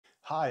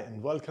Hi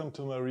and welcome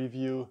to my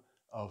review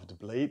of the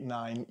Blade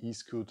 9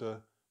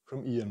 e-scooter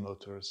from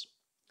Minimotors.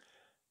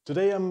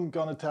 Today I'm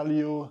gonna tell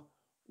you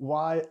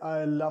why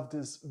I love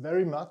this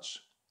very much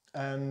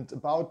and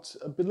about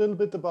a little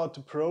bit about the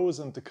pros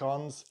and the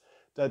cons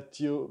that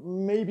you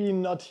maybe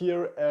not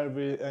hear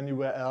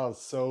anywhere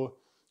else. So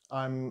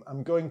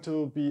I'm going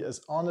to be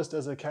as honest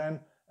as I can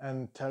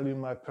and tell you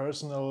my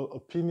personal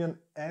opinion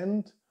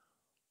and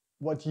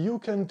what you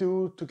can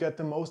do to get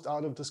the most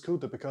out of the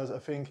scooter, because I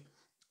think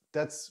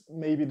that's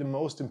maybe the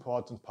most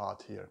important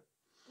part here.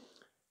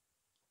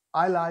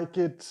 I like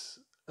it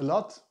a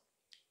lot,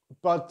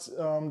 but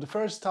the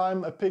first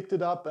time I picked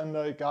it up and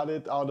I got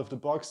it out of the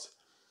box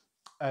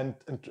and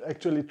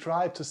actually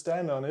tried to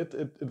stand on it,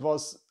 it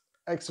was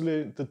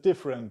actually the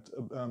different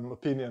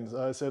opinions.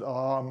 I said,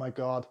 oh my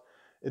God,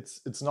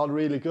 it's not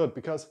really good,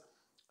 because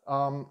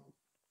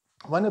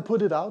when I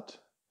put it out,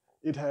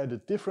 it had a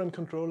different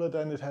controller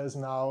than it has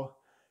now.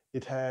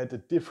 It had a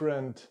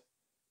different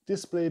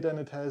display than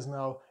it has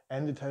now,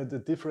 and it had a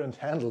different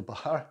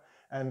handlebar.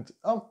 And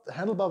the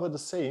handlebar were the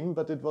same,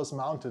 but it was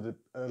mounted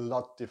a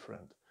lot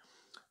different.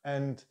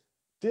 And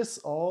this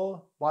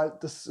all, while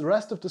the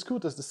rest of the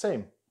scooter is the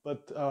same,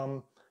 but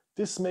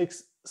this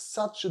makes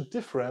such a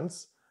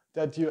difference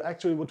that you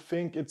actually would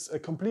think it's a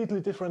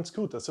completely different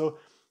scooter. So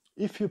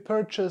if you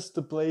purchase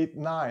the Blade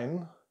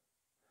 9,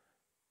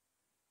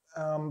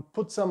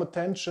 put some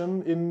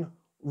attention in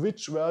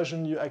which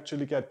version you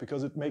actually get,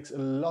 because it makes a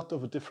lot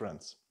of a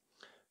difference.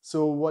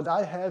 So what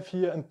I have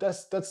here, and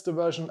that's the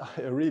version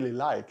I really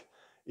like,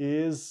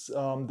 is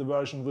the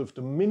version with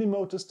the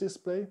Minimotors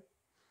display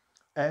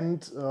and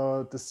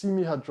the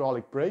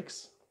semi-hydraulic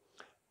brakes.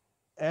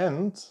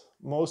 And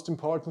most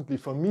importantly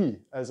for me,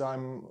 as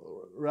I'm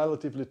a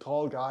relatively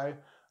tall guy,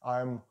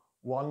 I'm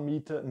 1.93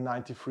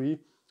 meters,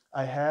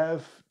 I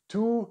have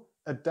two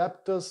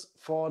adapters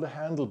for the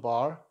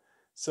handlebar.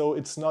 So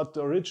it's not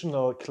the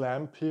original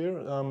clamp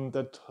here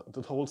that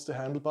holds the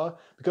handlebar,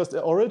 because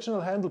the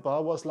original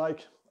handlebar was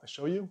like, I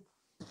show you,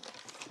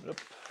 yep,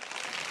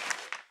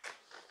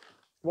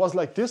 was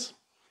like this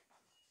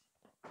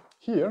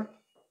here,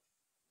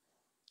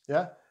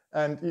 yeah,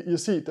 and you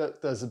see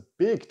that there's a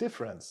big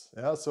difference,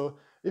 yeah. So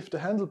if the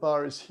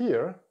handlebar is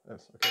here,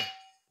 yes, okay,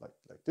 like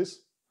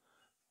this,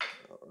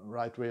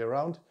 right way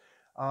around,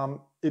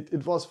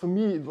 it was for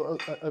me,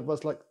 it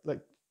was like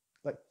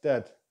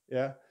that,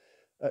 yeah.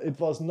 It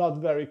was not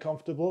very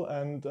comfortable,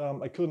 and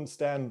I couldn't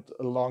stand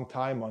a long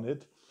time on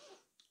it.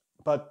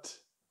 But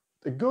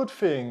the good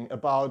thing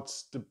about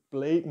the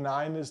Blade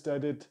 9 is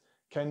that it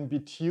can be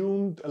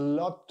tuned a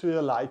lot to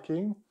your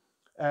liking.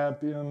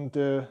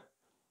 The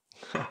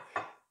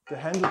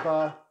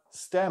handlebar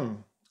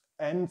stem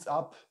ends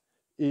up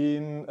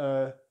in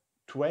a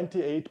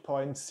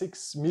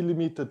 28.6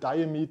 millimeter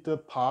diameter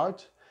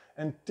part,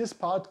 and this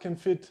part can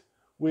fit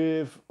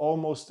with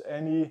almost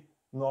any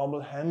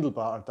normal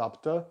handlebar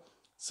adapter.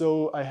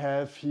 So I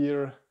have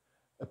here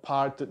a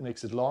part that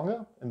makes it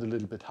longer and a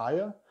little bit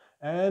higher,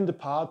 and a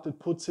part that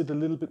puts it a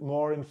little bit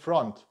more in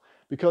front,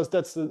 because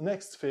that's the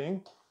next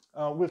thing.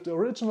 With the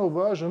original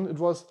version, it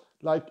was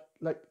like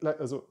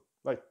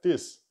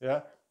this,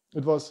 yeah.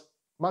 It was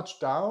much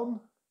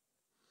down,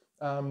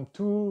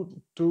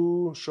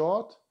 too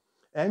short,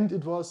 and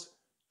it was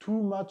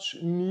too much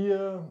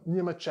near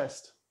my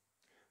chest.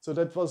 So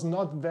that was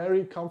not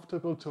very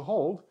comfortable to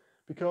hold,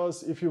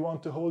 because if you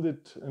want to hold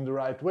it in the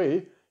right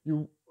way,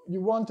 you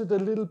wanted a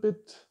little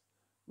bit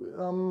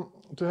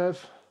to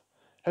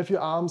have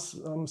your arms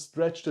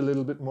stretched a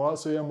little bit more,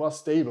 so you're more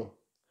stable.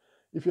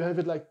 If you have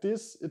it like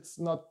this, it's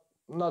not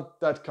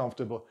that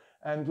comfortable.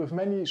 And with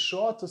many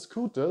shorter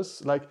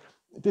scooters, like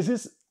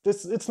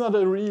it's not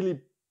a really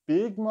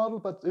big model,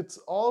 but it's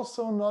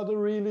also not a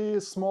really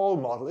small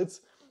model.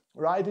 It's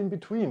right in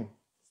between.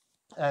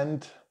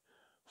 And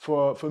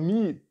for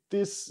me,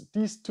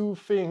 these two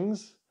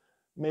things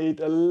made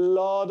a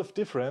lot of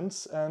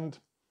difference. And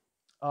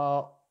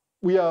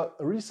we are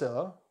a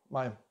reseller.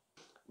 My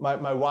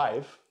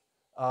wife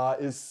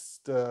is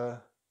the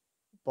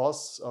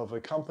boss of a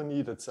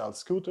company that sells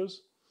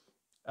scooters,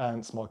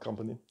 and small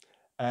company.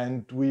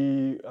 And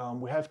we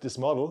have this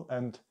model,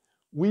 and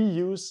we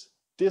use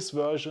this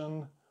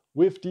version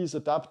with these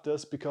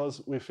adapters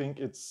because we think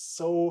it's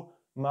so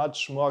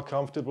much more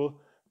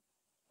comfortable.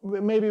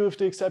 Maybe with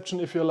the exception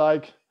if you're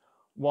like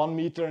 1.60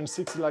 meters,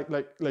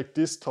 like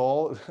this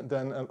tall,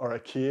 then or a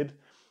kid,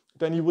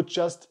 then you would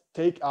just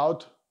take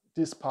out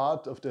this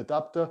part of the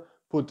adapter,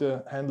 put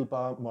the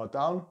handlebar more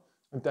down,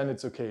 and then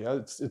it's okay.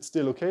 It's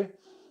still okay.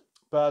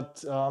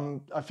 But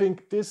I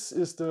think this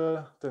is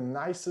the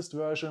nicest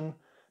version.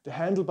 The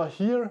handlebar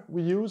here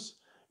we use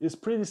is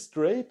pretty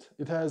straight.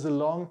 It has a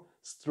long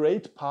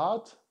straight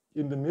part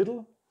in the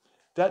middle.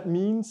 That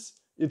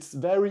means it's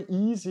very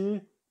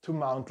easy to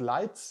mount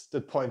lights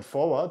that point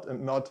forward,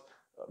 and not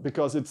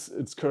because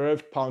it's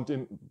curved, point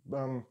in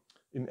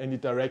any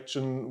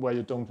direction where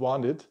you don't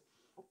want it.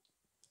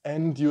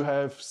 And you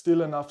have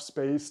still enough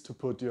space to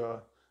put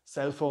your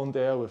cell phone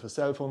there with a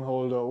cell phone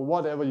holder or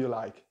whatever you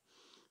like.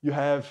 You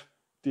have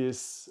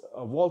this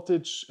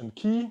voltage and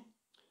key.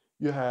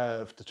 you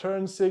have the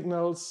turn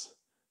signals,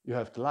 you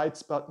have the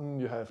lights button,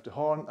 you have the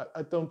horn.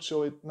 I don't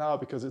show it now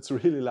because it's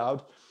really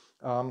loud.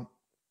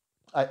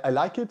 I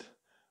like it,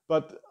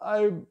 but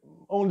I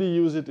only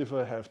use it if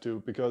I have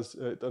to, because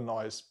it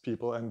annoys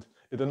people and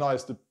it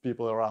annoys the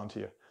people around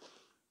here.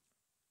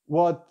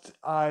 What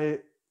I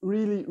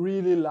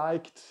really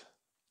liked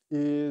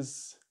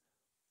is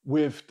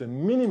with the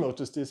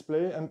Minimotors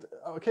display, and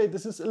okay,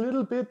 this is a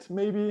little bit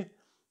maybe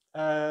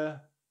a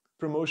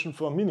promotion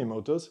for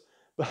Minimotors,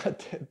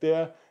 but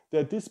their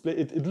display,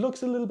 it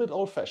looks a little bit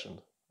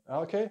old-fashioned.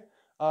 Okay,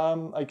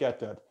 I get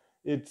that.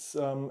 It's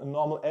a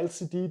normal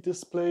LCD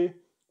display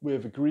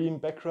with a green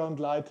background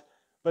light,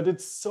 but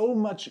it's so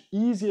much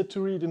easier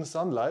to read in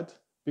sunlight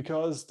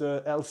because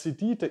the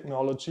LCD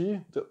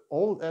technology, the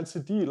old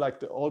LCD, like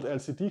the old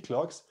LCD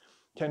clocks,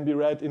 can be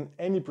read in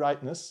any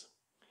brightness,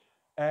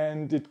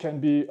 and it can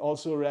be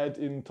also read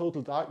in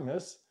total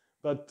darkness.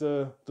 But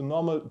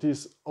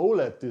these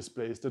OLED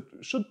displays that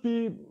should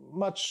be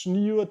much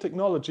newer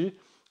technology,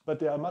 but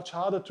they are much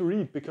harder to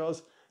read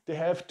because they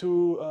have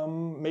to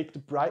make the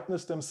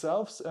brightness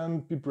themselves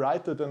and be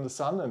brighter than the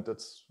sun, and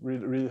that's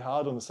really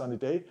hard on a sunny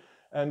day.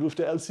 And with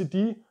the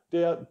LCD,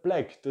 they are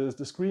black.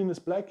 The screen is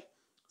black,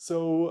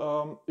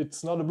 so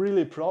it's not a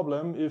really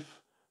problem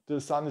if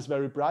the sun is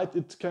very bright.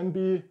 It can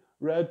be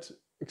read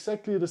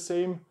exactly the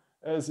same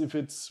as if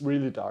it's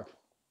really dark.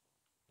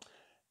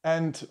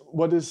 And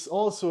what is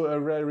also a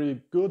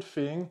very good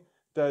thing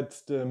that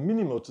the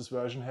Minimotors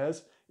version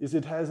has is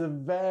it has a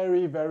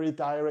very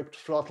direct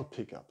throttle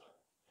pickup.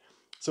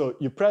 So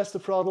you press the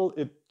throttle,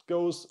 it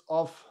goes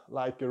off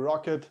like a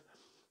rocket,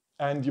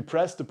 and you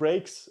press the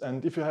brakes,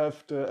 and if you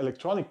have the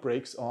electronic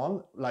brakes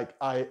on, like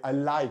I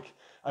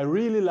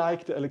really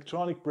like the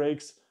electronic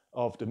brakes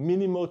of the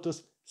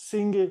Minimotors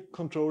single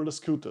controller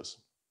scooters.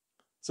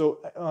 So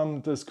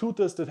the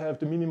scooters that have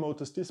the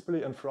Minimotors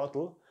display and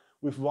throttle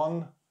with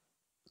one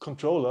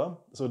controller,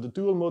 so the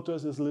dual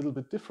motors is a little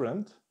bit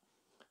different,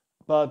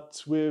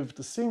 but with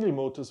the single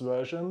motors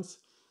versions,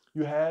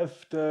 you have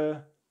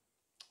the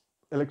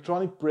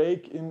electronic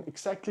brake in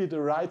exactly the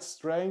right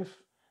strength.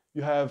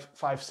 You have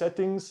 5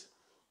 settings.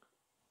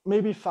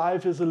 Maybe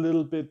 5 is a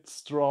little bit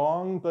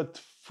strong,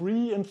 but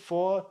 3 and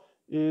 4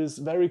 is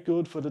very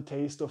good for the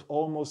taste of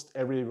almost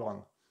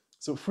everyone.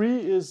 So 3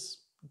 is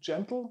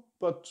gentle,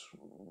 but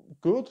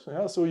good.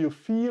 Yeah? So you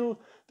feel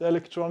the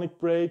electronic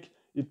brake,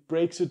 it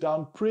breaks you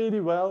down pretty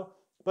well,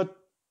 but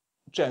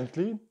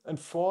gently. And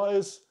 4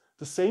 is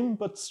the same,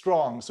 but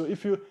strong. So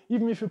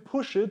even if you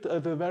push it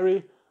at a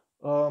very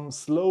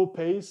slow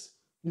pace,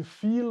 you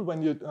feel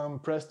when you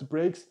press the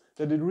brakes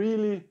that it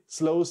really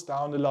slows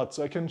down a lot.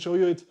 So I can show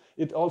you it.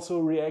 It also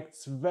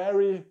reacts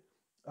very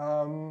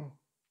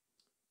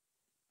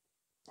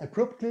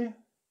abruptly.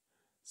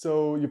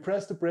 So you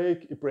press the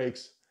brake, it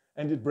brakes,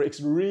 and it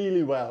brakes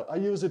really well. I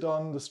use it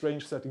on the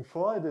strange setting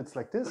 4. It's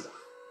like this.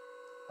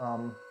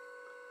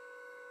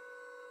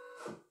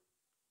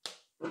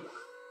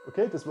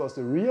 Okay, this was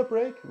the rear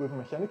brake with a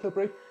mechanical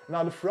brake.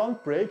 Now the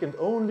front brake, and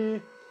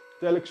only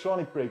the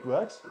electronic brake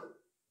works.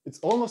 It's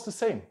almost the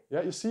same,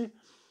 yeah, you see?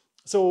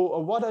 So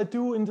what I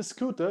do in the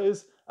scooter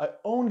is I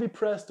only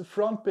press the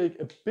front brake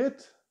a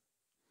bit,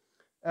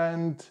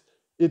 and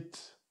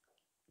it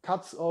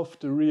cuts off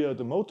the rear,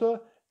 the motor,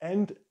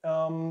 and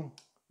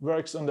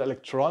works on the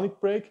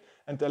electronic brake.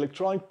 And the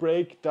electronic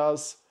brake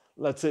does,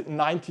 let's say,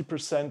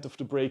 90% of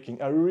the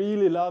braking. I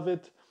really love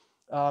it.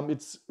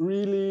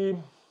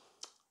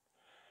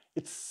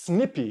 It's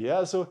snippy,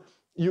 yeah? So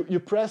you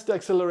press the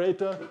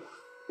accelerator,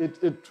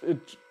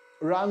 it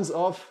runs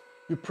off,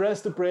 you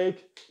press the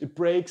brake, it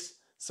brakes.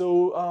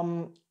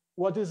 So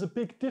what is a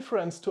big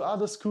difference to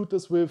other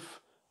scooters with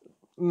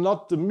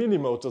not the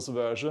Minimotors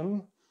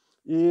version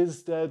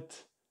is that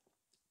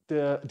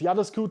the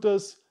other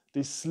scooters,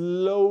 they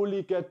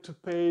slowly get to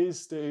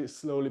pace, they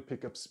slowly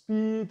pick up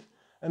speed,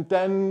 and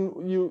then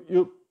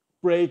you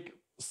brake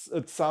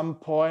at some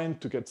point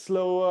to get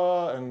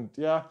slower, and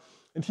yeah.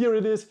 And here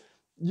it is,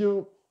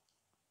 you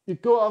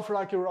go off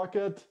like a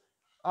rocket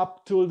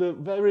up till the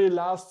very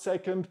last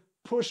second,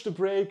 push the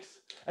brakes,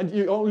 and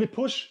you only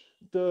push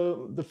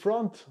the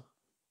front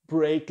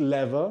brake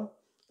lever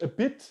a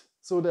bit,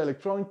 so the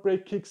electronic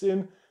brake kicks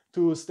in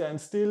to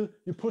stand still.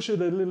 You push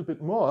it a little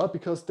bit more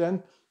because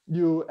then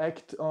you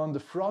act on the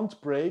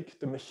front brake,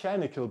 the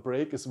mechanical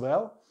brake as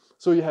well.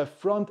 So you have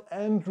front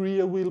and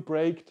rear wheel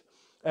braked,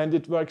 and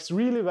it works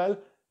really well.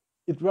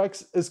 It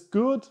works as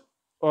good,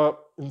 or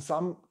in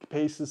some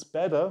cases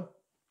better,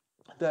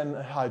 than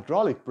a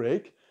hydraulic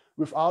brake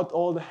without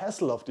all the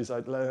hassle of these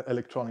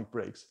electronic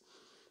brakes.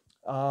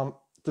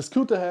 The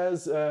scooter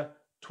has a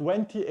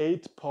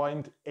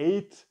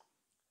 28.8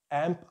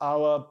 amp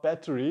hour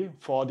battery,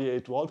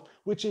 48 volt,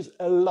 which is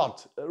a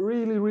lot, a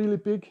really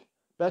big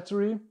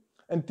battery.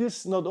 And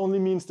this not only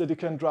means that you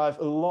can drive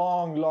a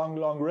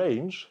long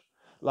range,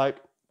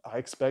 like I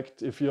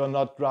expect if you're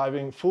not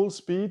driving full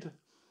speed,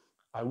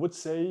 I would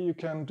say you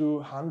can do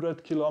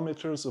 100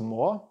 kilometers or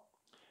more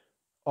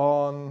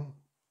on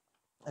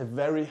a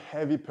very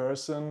heavy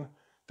person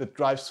that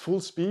drives full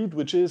speed,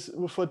 which is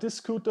for this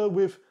scooter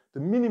with the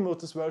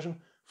Minimotors version,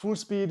 full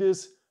speed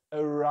is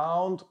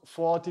around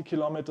 40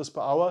 kilometers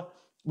per hour.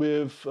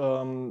 With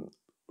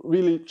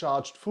really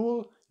charged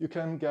full, you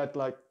can get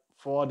like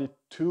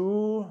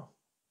 42,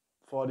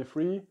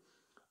 43.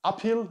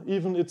 Uphill,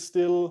 even it's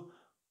still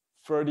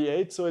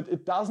 38, so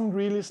it doesn't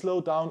really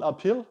slow down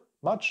uphill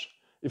much.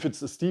 If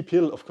it's a steep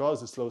hill, of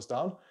course, it slows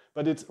down,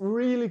 but it's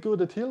really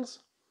good at hills.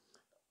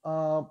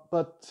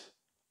 But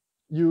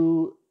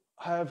you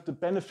have the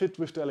benefit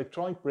with the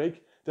electronic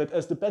brake that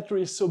as the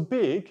battery is so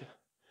big,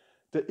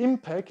 the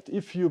impact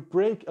if you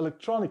brake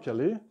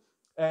electronically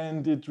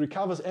and it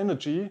recovers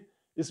energy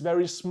is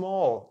very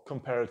small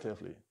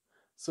comparatively.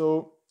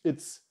 So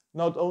it's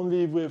not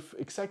only with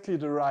exactly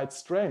the right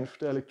strength,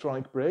 the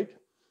electronic brake,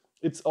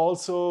 it's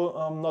also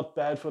not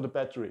bad for the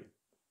battery.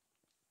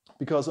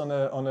 Because on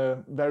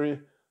a very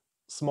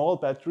small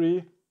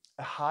battery,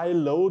 a high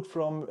load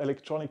from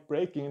electronic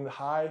braking and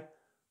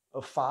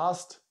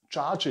fast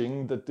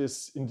charging that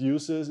this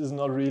induces is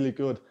not really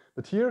good.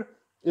 But here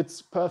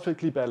it's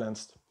perfectly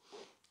balanced.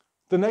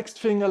 The next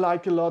thing I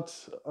like a lot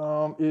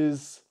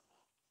is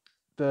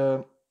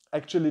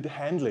actually the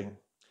handling.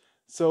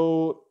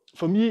 So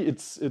for me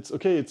it's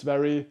okay, it's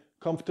very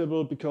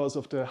comfortable because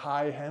of the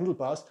high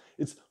handlebars.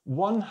 It's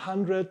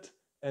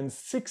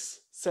 106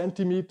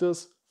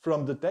 centimeters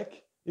from the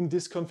deck in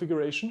this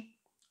configuration.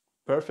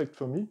 Perfect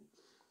for me.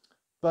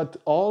 But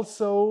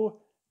also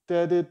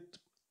that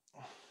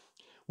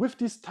with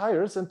these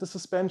tires and the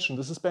suspension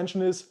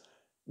is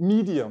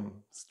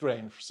medium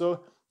strength.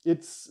 So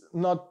it's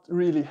not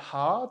really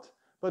hard,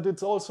 but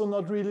it's also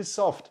not really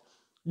soft.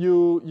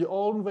 You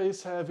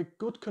always have a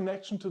good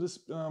connection to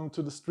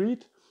the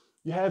street.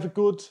 You have a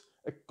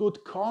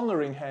good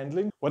cornering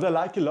handling. What I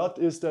like a lot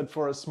is that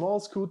for a small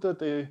scooter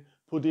they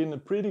put in a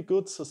pretty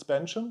good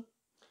suspension.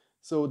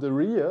 So the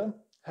rear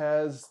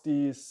has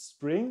these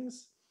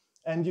springs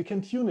and you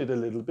can tune it a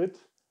little bit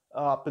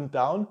up and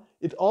down.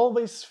 It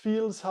always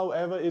feels,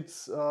 however,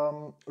 it's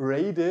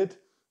rated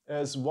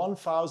as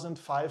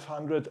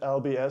 1500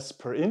 lbs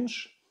per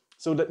inch.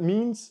 So that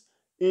means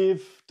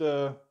if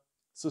the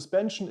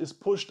suspension is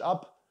pushed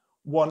up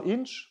 1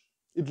 inch,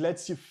 it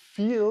lets you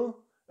feel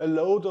a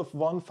load of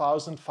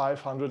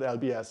 1500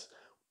 lbs,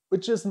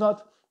 which is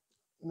not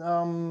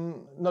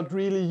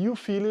really you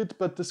feel it,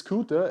 but the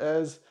scooter,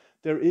 as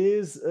there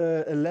is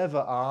a lever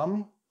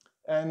arm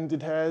and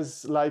it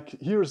has like,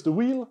 here is the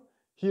wheel,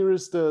 here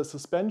is the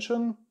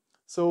suspension,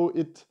 so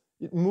it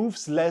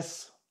moves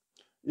less.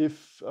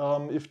 If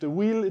the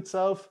wheel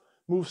itself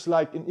moves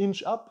like 1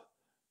 inch up,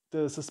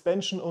 the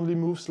suspension only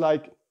moves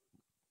like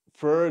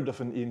 1/3 of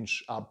an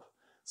inch up.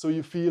 So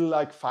you feel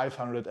like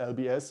 500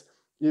 lbs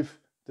if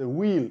the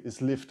wheel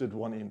is lifted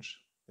 1 inch.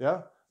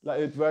 Yeah,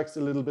 like it works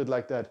a little bit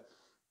like that.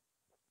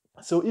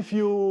 So if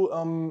you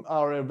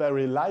are a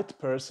very light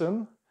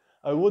person,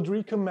 I would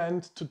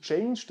recommend to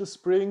change the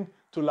spring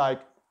to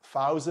like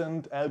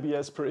 1000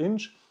 lbs per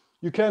inch.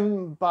 You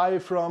can buy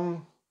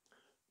from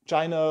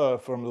China or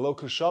from a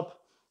local shop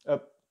a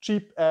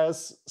cheap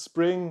ass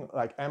spring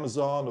like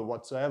Amazon or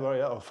whatsoever,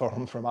 yeah, or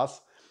from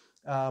us.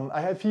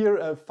 I have here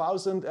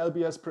 1000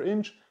 lbs per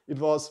inch. It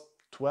was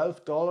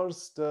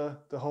 $12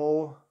 the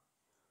whole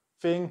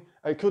thing.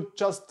 I could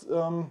just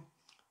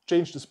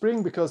change the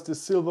spring because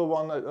this silver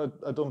one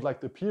I don't like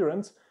the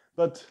appearance,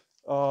 but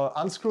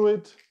unscrew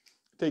it,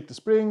 take the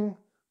spring,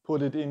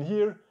 put it in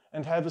here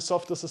and have a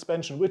softer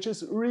suspension, which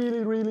is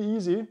really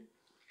easy.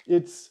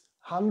 It's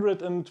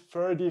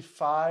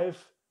 135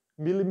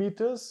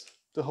 millimeters,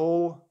 the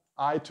whole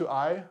eye to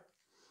eye,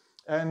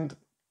 and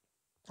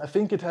I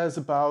think it has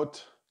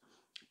about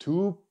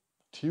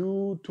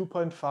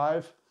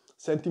 2.5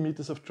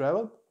 centimeters of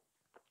travel,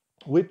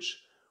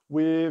 which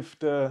with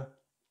this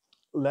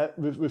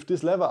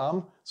lever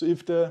arm, so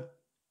if the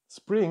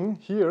spring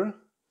here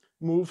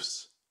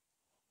moves,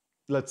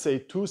 let's say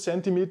 2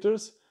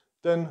 centimeters,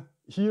 then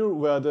here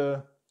where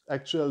the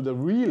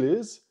wheel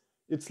is,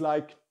 it's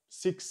like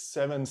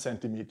 6-7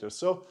 centimeters.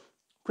 So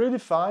pretty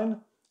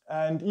fine.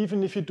 And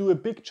even if you do a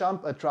big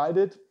jump, I tried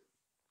it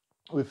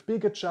with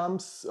bigger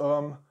jumps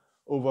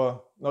over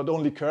not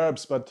only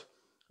curbs, but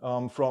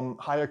from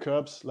higher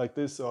curbs like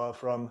this, or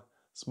from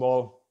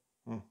small,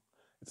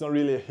 it's not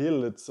really a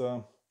hill, it's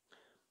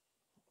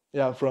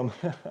yeah, from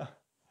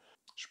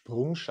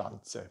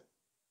Sprungschanze.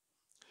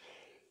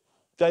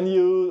 Then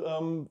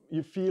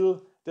you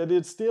feel that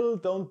it still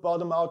don't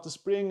bottom out the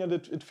spring and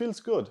it feels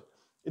good.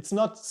 It's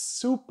not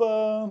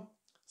super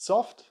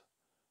soft,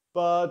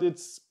 but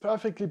it's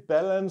perfectly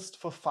balanced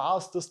for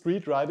faster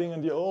street riding,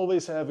 and you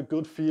always have a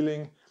good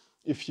feeling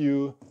if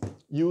you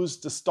use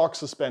the stock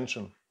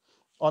suspension.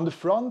 On the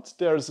front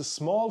there's a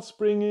small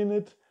spring in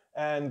it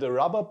and a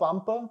rubber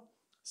bumper,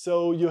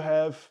 so you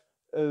have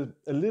a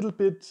little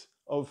bit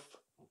of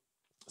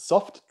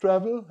soft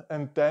travel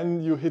and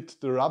then you hit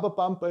the rubber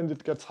bumper and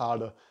it gets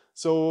harder.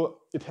 So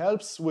it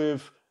helps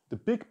with the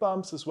big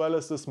bumps as well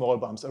as the small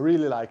bumps. I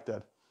really like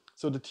that.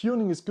 So the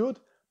tuning is good,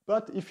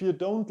 but if you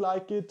don't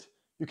like it,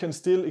 you can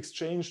still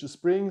exchange the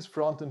springs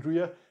front and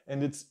rear,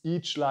 and it's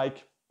each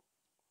like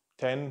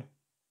 10,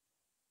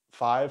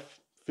 5,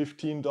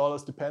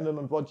 $15 depending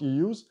on what you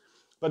use,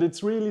 but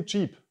it's really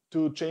cheap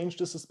to change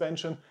the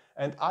suspension.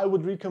 And I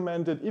would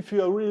recommend it if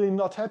you are really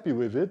not happy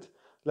with it.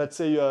 Let's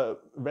say you're a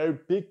very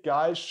big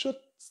guy, should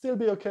still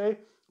be okay,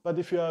 but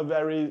if you are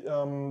very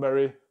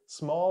very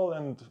small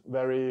and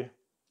very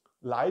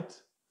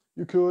light,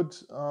 you could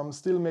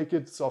still make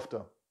it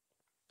softer,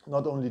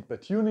 not only by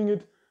tuning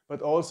it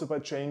but also by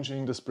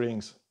changing the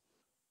springs.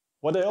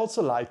 What I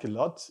also like a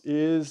lot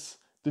is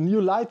the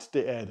new light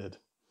they added.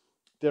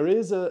 There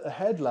is a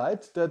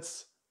headlight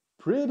that's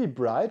pretty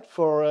bright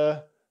for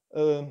a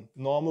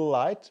normal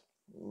light,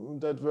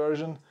 that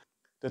version.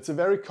 That's a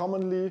very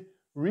commonly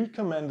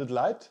recommended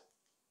light,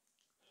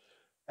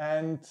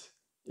 and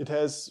it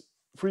has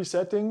 3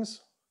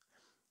 settings,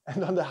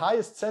 and on the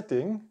highest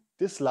setting,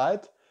 this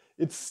light,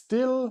 it's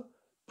still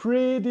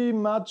pretty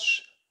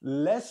much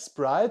less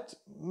bright,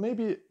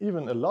 maybe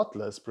even a lot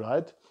less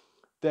bright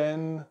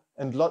than,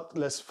 and a lot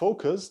less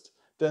focused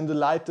than the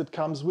light that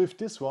comes with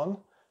this one,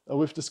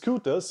 with the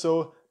scooter.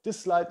 So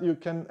this light you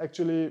can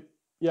actually,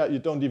 you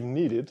don't even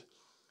need it.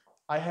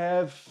 I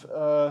have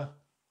a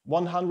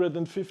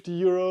 150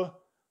 euro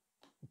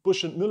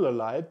Busch & Müller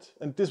light,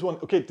 and this one,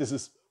 okay, this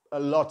is a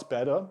lot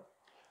better.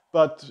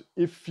 But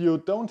if you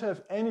don't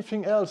have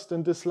anything else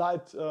than this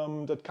light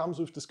that comes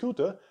with the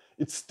scooter,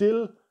 it's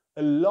still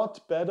a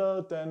lot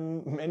better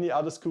than many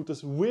other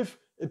scooters with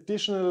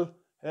additional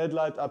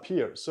headlight up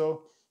here.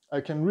 So I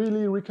can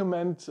really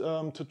recommend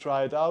to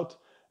try it out.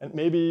 And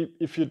maybe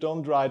if you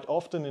don't ride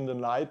often in the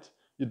night,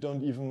 you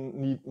don't even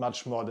need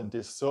much more than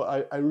this. So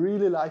I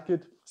really like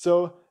it.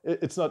 So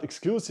it's not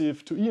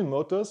exclusive to Ian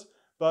Motors,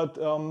 but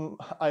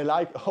I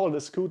like all the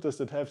scooters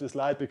that have this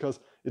light because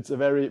it's a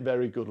very,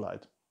 very good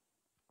light.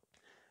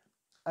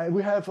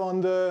 We have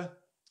on the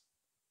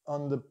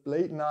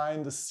Blade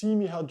 9 the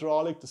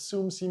semi-hydraulic, the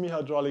Zoom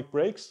semi-hydraulic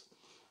brakes.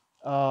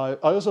 I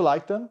also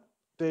like them.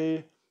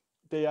 They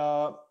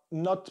are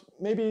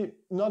maybe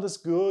not as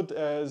good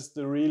as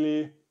the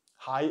really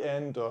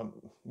high-end or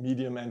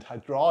medium-end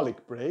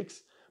hydraulic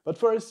brakes, but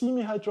for a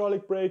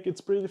semi-hydraulic brake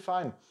it's pretty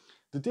fine.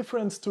 The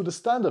difference to the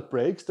standard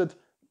brakes that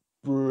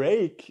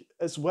brake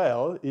as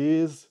well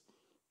is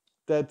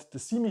that the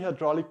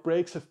semi-hydraulic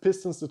brakes have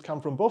pistons that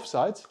come from both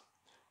sides,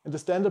 and the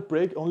standard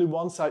brake only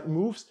one side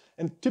moves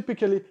and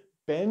typically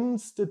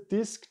bends the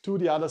disc to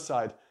the other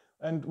side.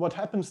 And what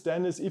happens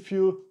then is if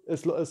you,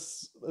 as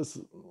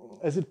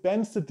it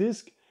bends the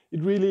disc,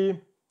 it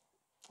really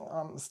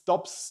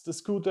stops the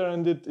scooter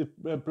and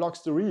it blocks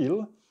the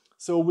wheel.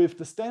 So with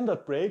the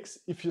standard brakes,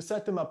 if you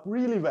set them up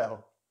really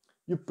well,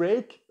 you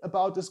brake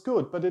about as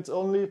good, but it's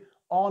only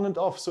on and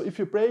off. So if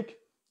you brake,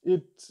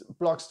 it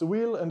blocks the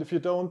wheel, and if you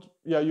don't,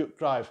 you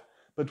drive.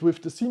 But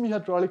with the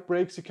semi-hydraulic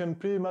brakes, you can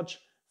pretty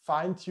much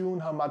fine-tune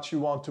how much you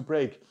want to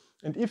brake.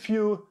 And if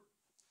you,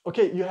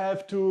 you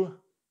have to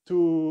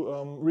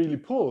really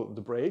pull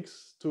the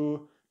brakes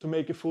to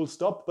make a full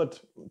stop,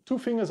 but 2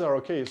 fingers are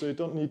okay, so you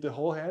don't need the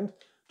whole hand.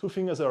 2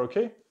 fingers are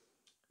okay.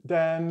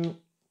 Then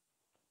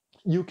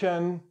you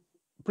can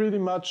pretty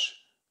much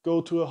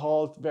go to a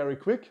halt very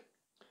quick.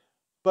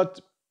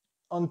 But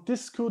on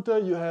this scooter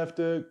you have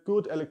the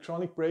good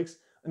electronic brakes,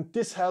 and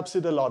this helps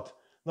it a lot.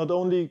 Not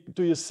only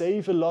do you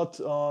save a lot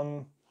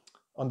on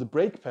the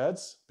brake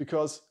pads,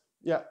 because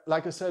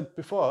like I said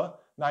before,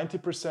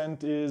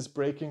 90% is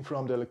braking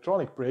from the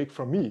electronic brake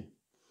from me,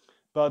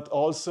 but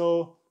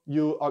also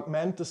you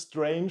augment the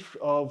strength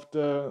of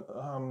the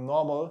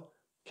normal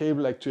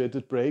cable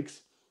actuated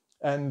brakes,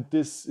 and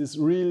this is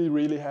really,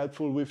 really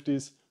helpful with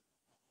these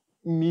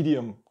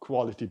medium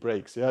quality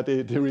brakes.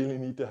 They really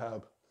need the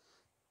help.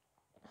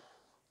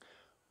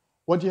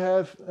 What you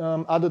have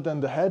other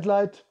than the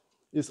headlight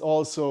is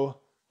also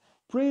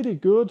pretty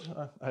good.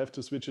 I have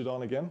to switch it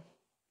on again.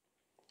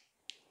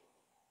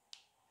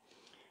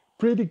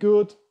 Pretty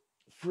good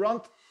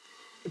front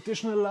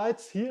additional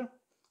lights here.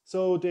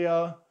 So they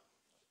are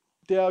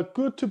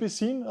good to be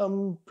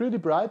seen, pretty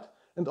bright,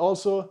 and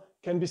also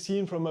can be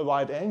seen from a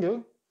wide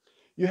angle.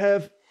 You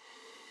have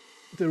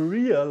the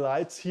rear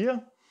lights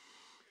here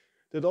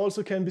that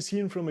also can be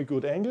seen from a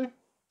good angle.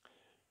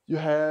 You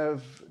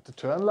have the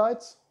turn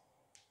lights.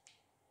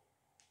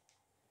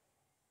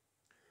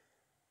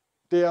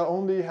 They are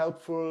only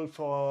helpful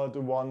for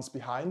the ones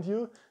behind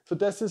you. So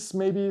this is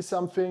maybe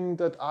something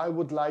that I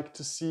would like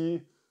to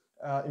see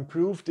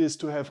improved, is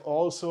to have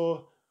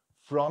also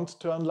front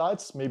turn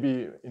lights,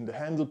 maybe in the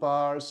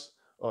handlebars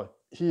or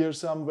here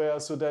somewhere,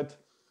 so that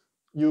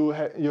you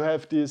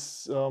have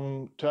these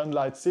turn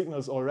light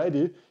signals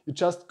already. You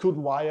just could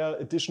wire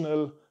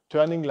additional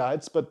turning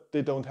lights, but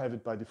they don't have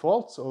it by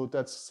default. So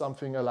that's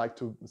something I like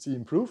to see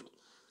improved.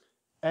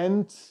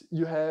 And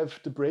you have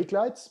the brake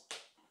lights,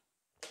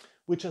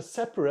 which are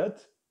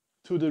separate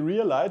to the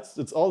rear lights.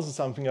 That's also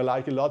something I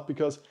like a lot,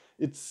 because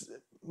it's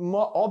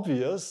more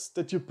obvious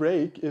that you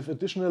brake if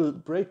additional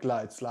brake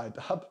lights light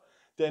up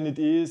than it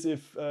is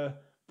if a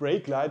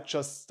brake light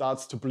just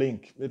starts to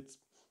blink.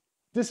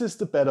 This is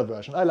the better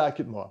version. I like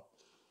it more.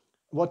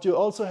 What you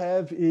also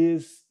have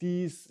is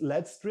these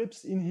LED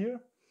strips in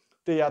here.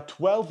 They are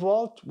 12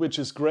 volt, which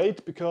is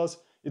great, because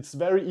It's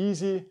very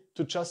easy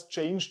to just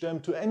change them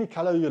to any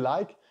color you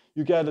like.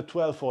 You get a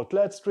 12-volt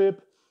LED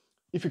strip.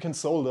 If you can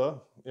solder,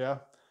 yeah,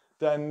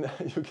 then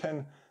you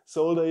can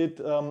solder it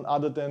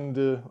other than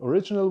the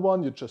original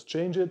one. You just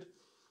change it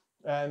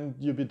and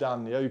you'll be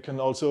done. Yeah, you can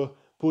also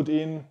put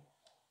in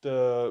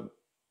the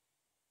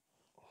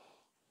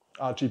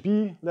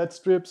RGB LED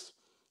strips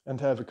and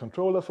have a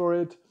controller for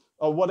it,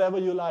 or whatever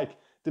you like.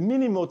 The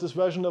Minimotors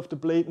version of the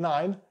Blade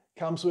 9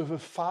 comes with a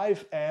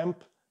 5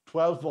 amp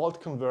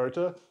 12-volt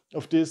converter.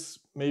 Of this,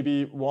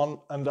 maybe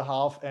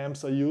 1.5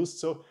 amps are used,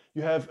 so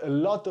you have a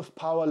lot of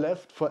power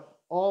left for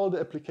all the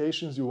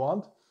applications you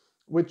want,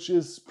 which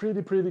is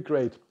pretty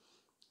great.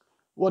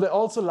 What I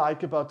also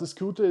like about the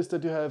scooter is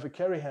that you have a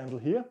carry handle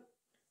here,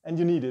 and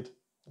you need it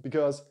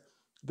because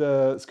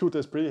the scooter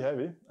is pretty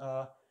heavy.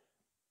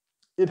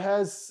 It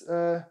has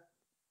a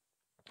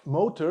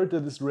motor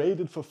that is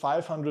rated for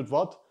 500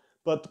 watt,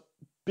 but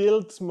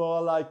built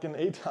more like an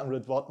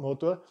 800 watt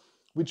motor,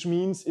 which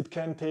means it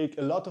can take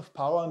a lot of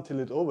power until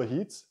it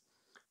overheats.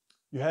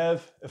 You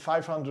have a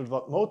 500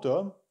 watt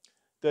motor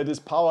that is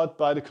powered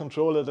by the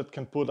controller that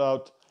can put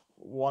out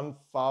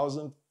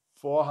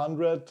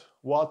 1400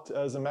 watt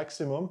as a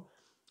maximum.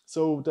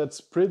 So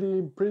that's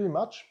pretty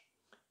much.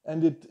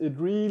 And it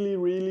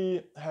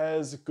really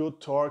has good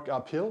torque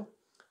uphill.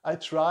 I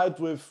tried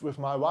with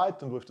my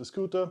White and with the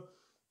scooter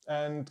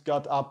and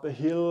got up a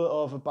hill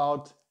of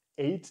about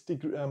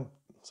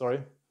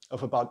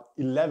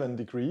 11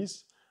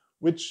 degrees,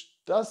 which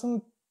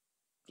doesn't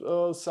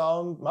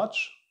sound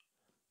much,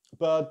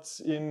 but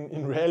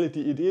in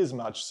reality it is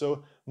much.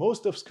 So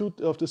most of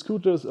the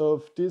scooters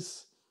of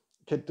this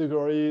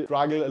category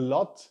struggle a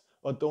lot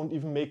or don't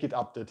even make it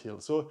up that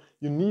hill. So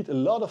you need a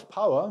lot of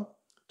power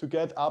to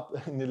get up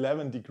an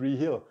 11-degree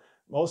hill.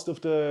 Most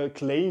of the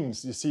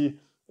claims you see,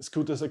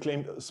 scooters are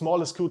claimed,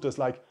 smaller scooters,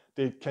 like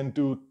they can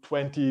do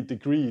 20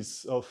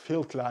 degrees of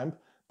hill climb,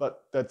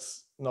 but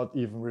that's not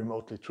even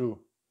remotely true.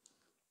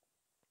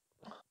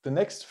 The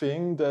next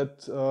thing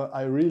that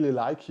I really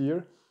like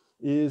here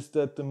is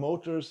that the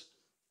motors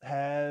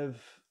have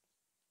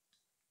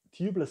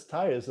tubeless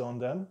tires on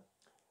them,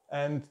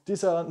 and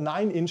these are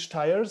 9-inch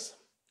tires.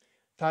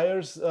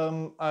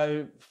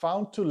 I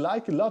found to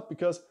like a lot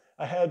because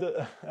I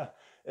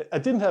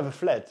didn't have a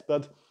flat,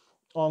 but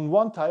on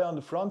one tire, on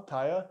the front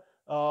tire,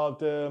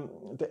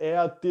 the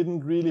air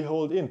didn't really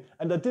hold in,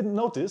 and I didn't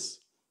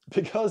notice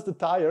because the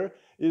tire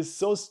is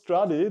so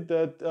strutty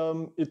that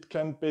it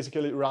can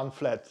basically run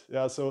flat.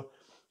 Yeah, so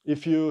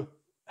if you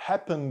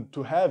happen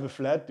to have a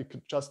flat, you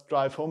could just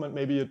drive home and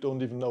maybe you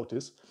don't even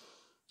notice.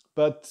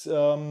 But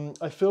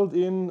I filled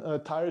in a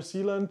tire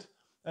sealant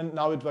and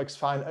now it works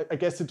fine. I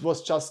guess it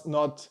was just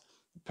not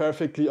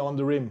perfectly on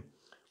the rim.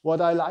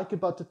 What I like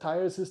about the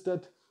tires is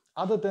that,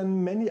 other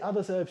than many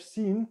others I have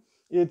seen,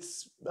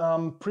 it's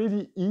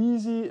pretty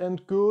easy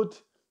and good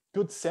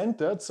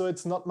centered, so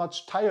it's not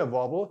much tire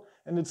wobble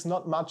and it's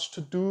not much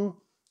to do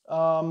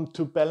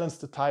to balance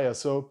the tire.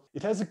 So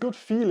it has a good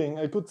feeling,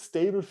 a good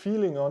stable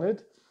feeling on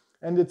it,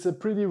 and it's a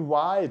pretty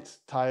wide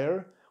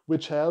tire,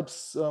 which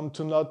helps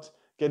to not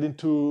get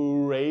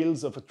into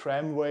rails of a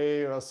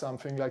tramway or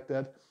something like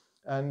that.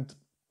 And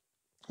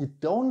you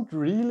don't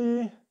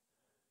really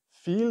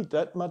feel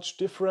that much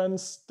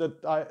difference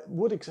that I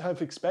would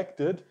have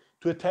expected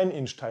to a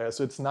 10-inch tire.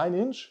 So it's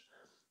 9-inch,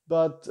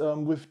 but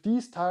with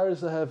these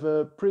tires I have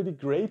a pretty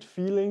great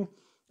feeling,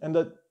 and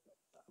that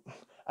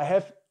I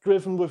have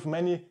driven with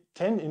many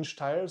 10-inch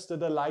tires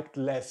that I liked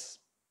less.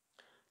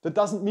 That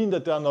doesn't mean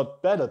that there are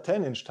not better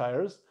 10-inch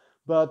tires,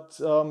 but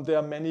there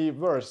are many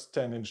worse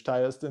 10-inch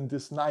tires than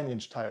this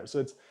 9-inch tire. So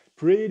it's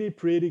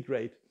pretty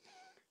great.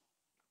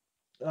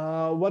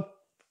 What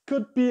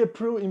could be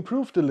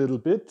improved a little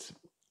bit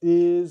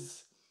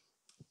is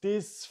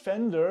this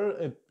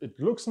fender. It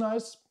looks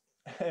nice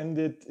and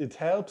it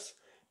helps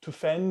to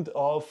fend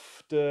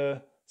off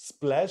the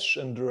splash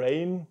and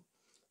rain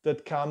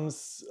that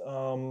comes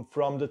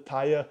from the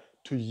tire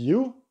to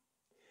you,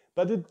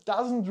 but it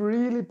doesn't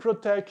really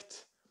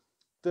protect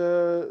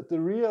the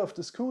rear of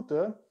the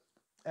scooter,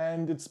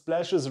 and it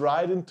splashes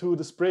right into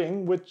the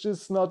spring, which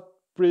is not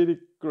pretty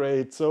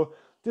great. So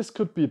this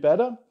could be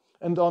better.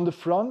 And on the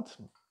front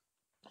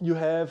you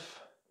have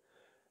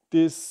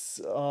this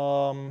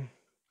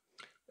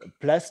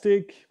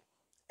plastic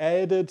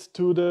added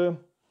to the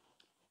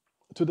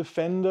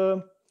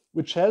fender,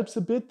 which helps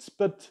a bit,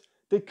 but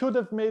they could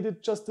have made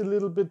it just a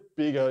little bit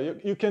bigger.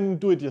 You can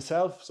do it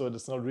yourself, so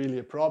it's not really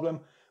a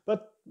problem,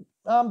 but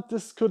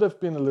this could have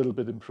been a little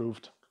bit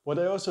improved. What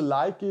I also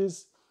like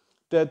is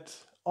that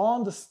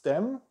on the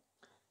stem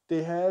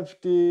they have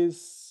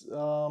these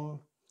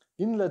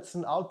inlets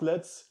and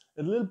outlets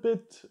a little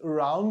bit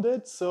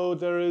rounded, so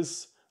there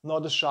is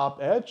not a sharp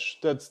edge.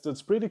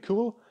 That's pretty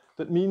cool.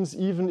 That means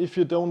even if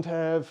you don't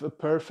have a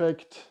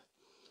perfect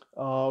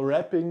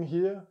wrapping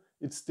here,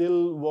 it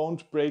still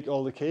won't break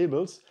all the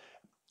cables.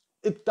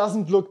 It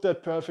doesn't look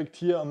that perfect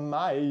here on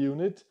my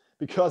unit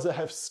because I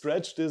have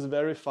stretched this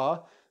very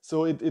far,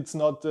 so it's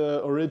not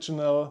the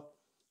original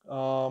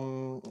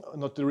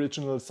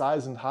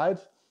size and height.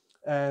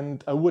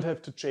 and I would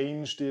have to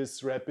change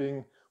this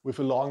wrapping with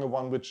a longer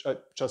one, which I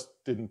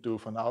just didn't do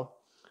for now.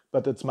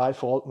 But that's my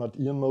fault, not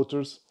Ian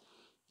Motors.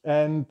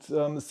 And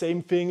the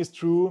same thing is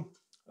true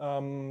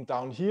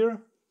down here.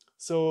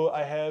 So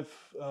I have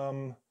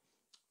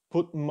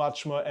put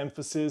much more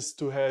emphasis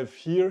to have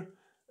here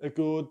a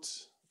good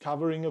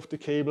covering of the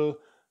cable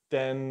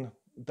than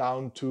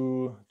down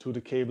to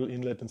the cable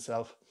inlet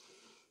itself.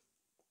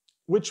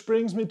 Which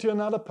brings me to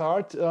another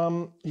part.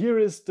 Here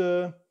is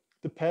the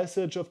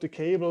passage of the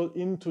cable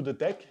into the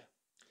deck.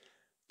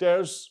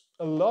 There's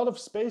a lot of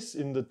space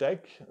in the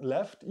deck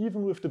left,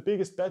 even with the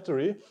biggest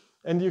battery,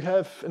 and you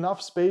have enough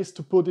space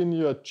to put in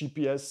your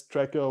GPS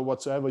tracker or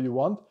whatsoever you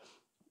want.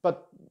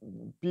 But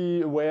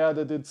be aware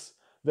that it's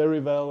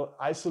very well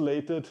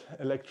isolated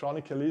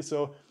electronically,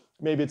 so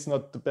maybe it's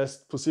not the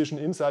best position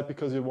inside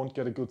because you won't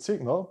get a good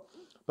signal.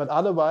 But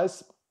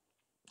otherwise,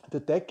 the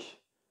deck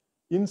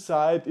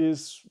inside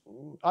is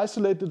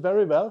isolated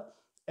very well,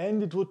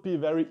 and it would be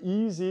very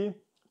easy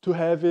to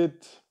have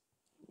it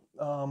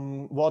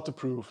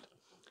waterproofed.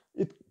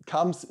 It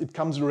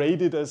comes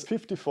rated as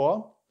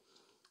 54,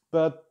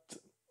 but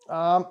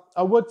I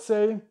would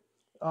say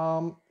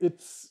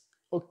it's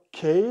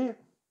okay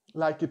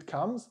like it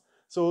comes.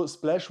 So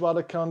splash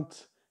water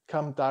can't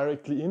come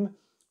directly in,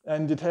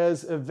 and it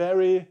has a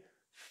very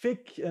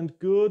thick and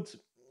good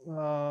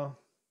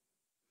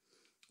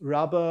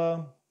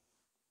rubber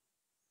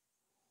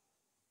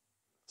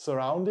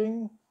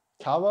surrounding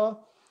cover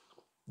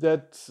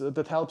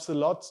that helps a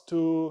lot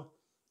to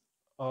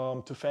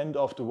fend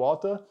off the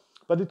water.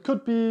 But it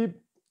could be,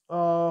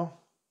 yeah,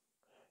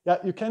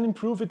 you can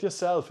improve it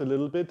yourself a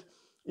little bit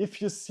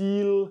if you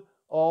seal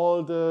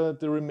all the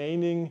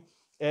remaining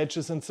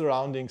edges and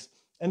surroundings.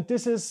 And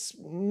this is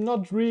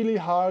not really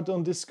hard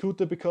on this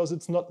scooter because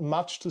it's not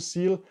much to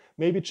seal.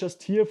 Maybe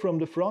just here from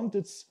the front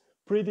it's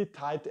pretty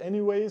tight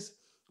anyways,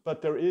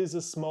 but there is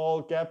a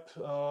small gap.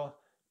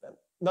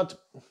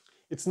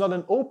 It's not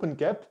an open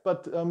gap,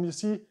 but you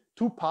see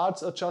two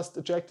parts are just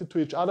ejected to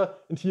each other,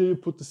 and here you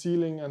put the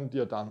sealing and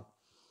you're done.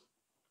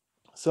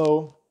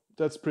 So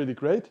that's pretty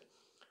great.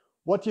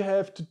 What you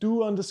have to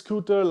do on the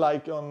scooter,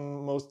 like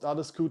on most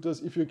other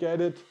scooters, if you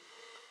get it,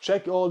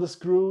 check all the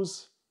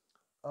screws.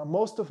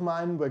 Most of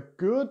mine were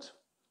good.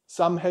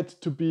 Some had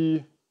to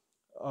be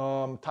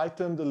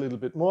tightened a little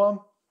bit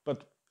more,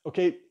 but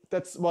okay,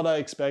 that's what I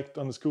expect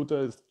on the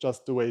scooter. It's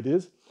just the way it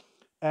is.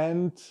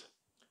 And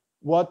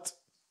what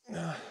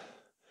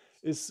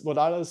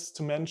others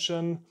to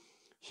mention,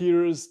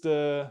 here is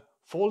the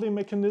folding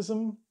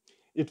mechanism.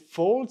 It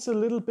folds a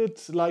little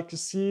bit like you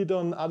see it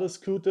on other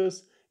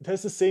scooters. It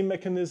has the same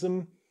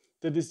mechanism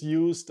that is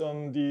used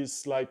on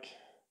these, like,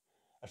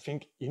 I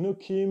think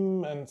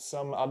Inokim and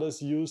some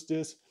others use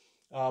this.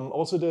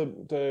 Also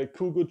the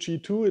Kugo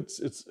G2,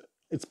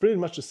 it's pretty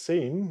much the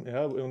same,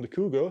 yeah, on the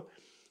Kugo.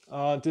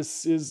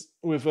 This is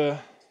with a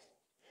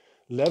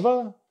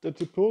lever that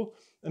you pull,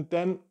 and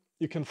then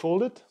you can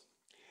fold it.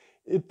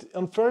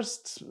 On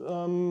first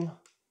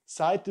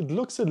sight, it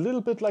looks a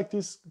little bit like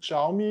these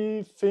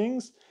Xiaomi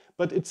things,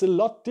 but it's a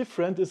lot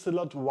different. It's a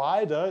lot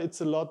wider. It's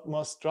a lot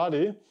more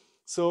sturdy.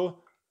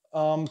 So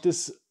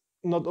this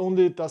not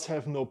only does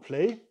have no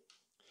play,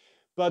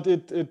 but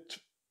it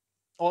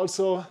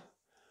also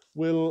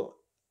will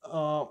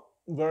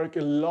work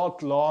a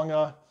lot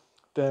longer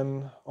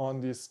than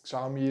on this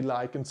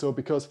Xiaomi-like, and so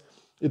because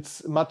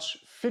it's much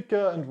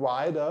thicker and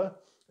wider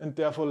and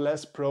therefore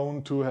less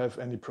prone to have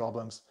any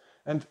problems.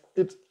 And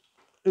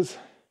it's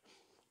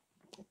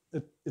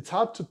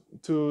hard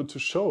to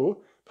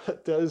show,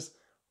 but there is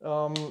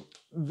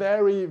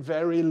very,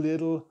 very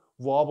little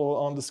wobble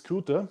on the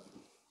scooter.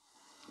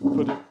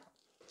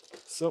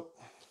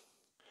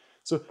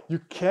 So you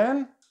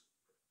can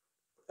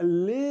a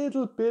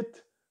little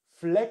bit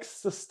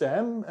flex the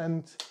stem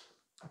and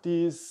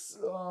these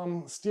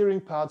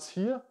steering parts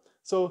here.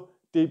 So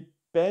they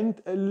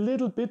bend a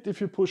little bit if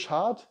you push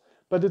hard,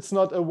 but it's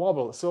not a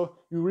wobble. So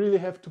you really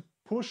have to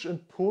push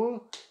and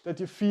pull that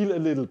you feel a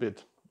little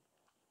bit.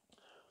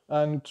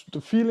 And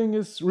the feeling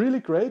is really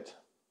great.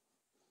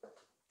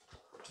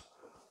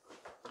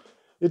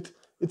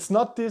 It's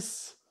not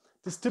this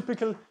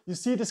typical, you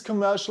see these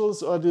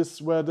commercials or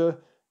this where the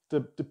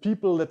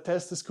people that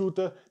test the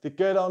scooter, they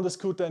get on the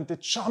scooter and they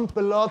jump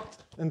a lot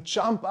and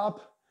jump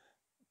up.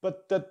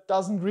 But that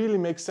doesn't really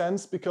make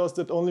sense because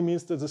that only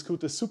means that the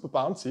scooter is super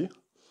bouncy.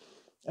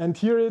 And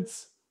here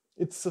it's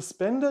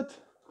suspended,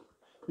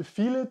 you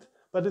feel it,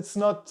 but it's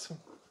not,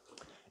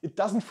 it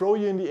doesn't throw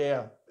you in the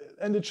air.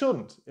 And it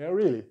shouldn't, yeah,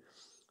 really.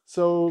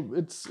 So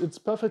it's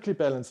perfectly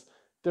balanced.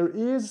 There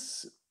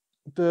is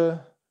the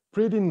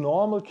pretty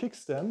normal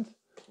kickstand.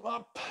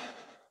 Up.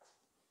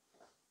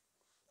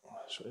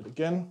 I'll show it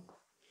again.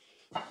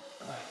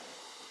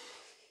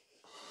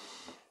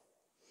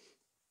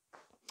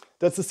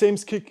 That's the same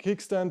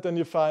kickstand than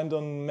you find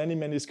on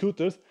many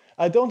scooters.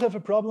 I don't have a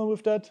problem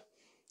with that,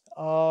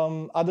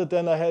 other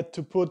than I had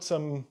to put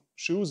some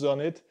shoes on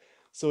it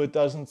so it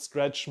doesn't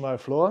scratch my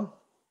floor,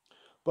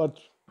 but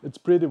it's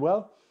pretty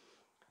well.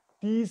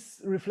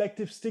 These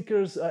reflective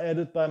stickers are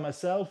added by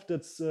myself.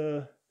 That's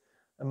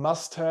a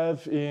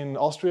must-have in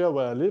Austria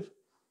where I live.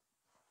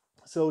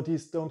 So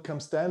these don't come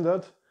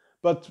standard,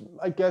 but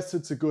I guess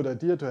it's a good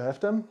idea to have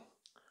them.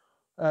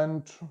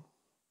 And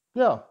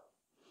yeah,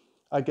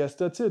 I guess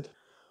that's it.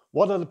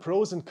 What are the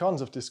pros and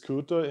cons of this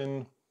scooter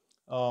in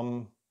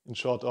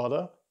short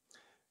order?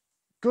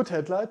 Good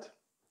headlight,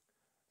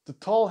 the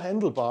tall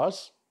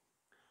handlebars,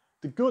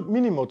 the good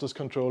Minimotors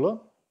controller,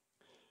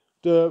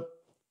 the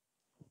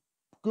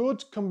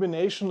good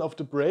combination of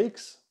the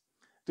brakes,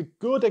 the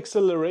good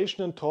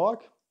acceleration and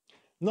torque,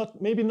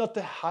 maybe not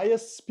the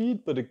highest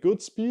speed, but a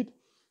good speed,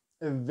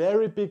 a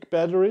very big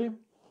battery,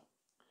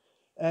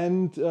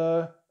 and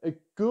a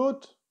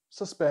good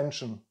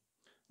suspension.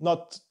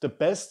 Not the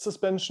best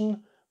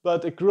suspension,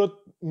 but a good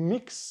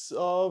mix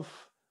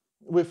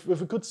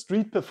with a good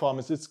street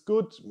performance. It's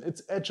good,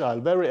 it's agile,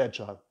 very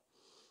agile.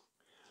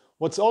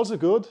 What's also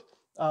good,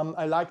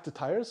 I like the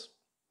tires.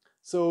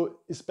 So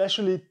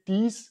especially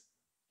these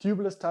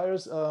tubeless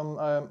tires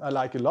I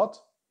like a lot.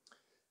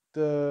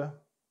 The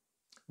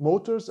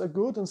motors are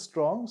good and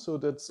strong, so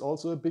that's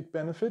also a big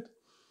benefit.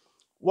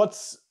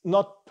 What's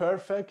not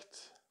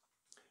perfect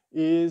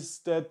is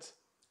that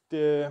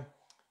the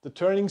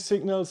turning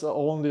signals are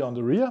only on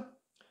the rear.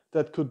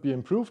 That could be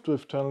improved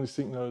with turning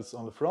signals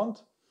on the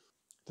front.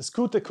 The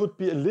scooter could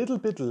be a little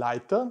bit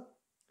lighter.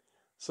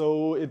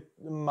 So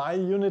my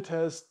unit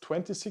has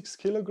 26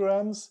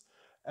 kilograms,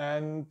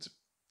 and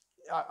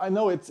I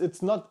know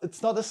it's not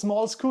a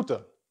small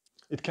scooter.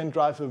 It can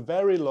drive a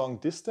very long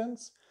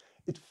distance.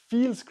 It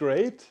feels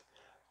great,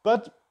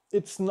 but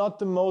it's not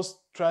the most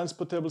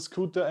transportable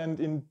scooter. And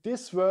in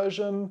this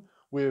version,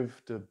 with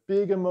the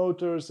bigger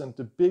motors and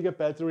the bigger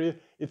battery,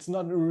 it's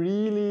not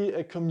really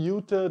a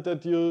commuter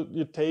that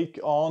you take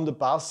on the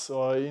bus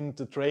or in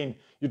the train.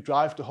 You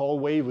drive the whole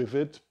way with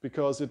it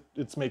because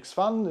it makes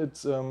fun.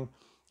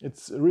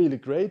 It's really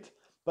great,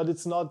 but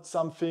it's not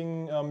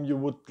something you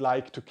would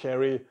like to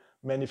carry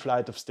many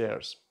flights of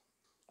stairs.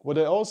 What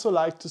I also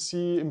like to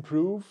see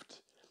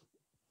improved,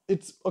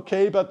 it's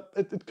okay, but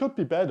it could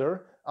be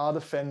better, are the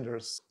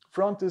fenders.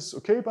 Front is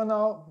okay by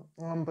now,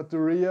 but the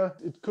rear,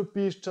 it could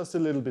be just a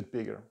little bit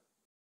bigger.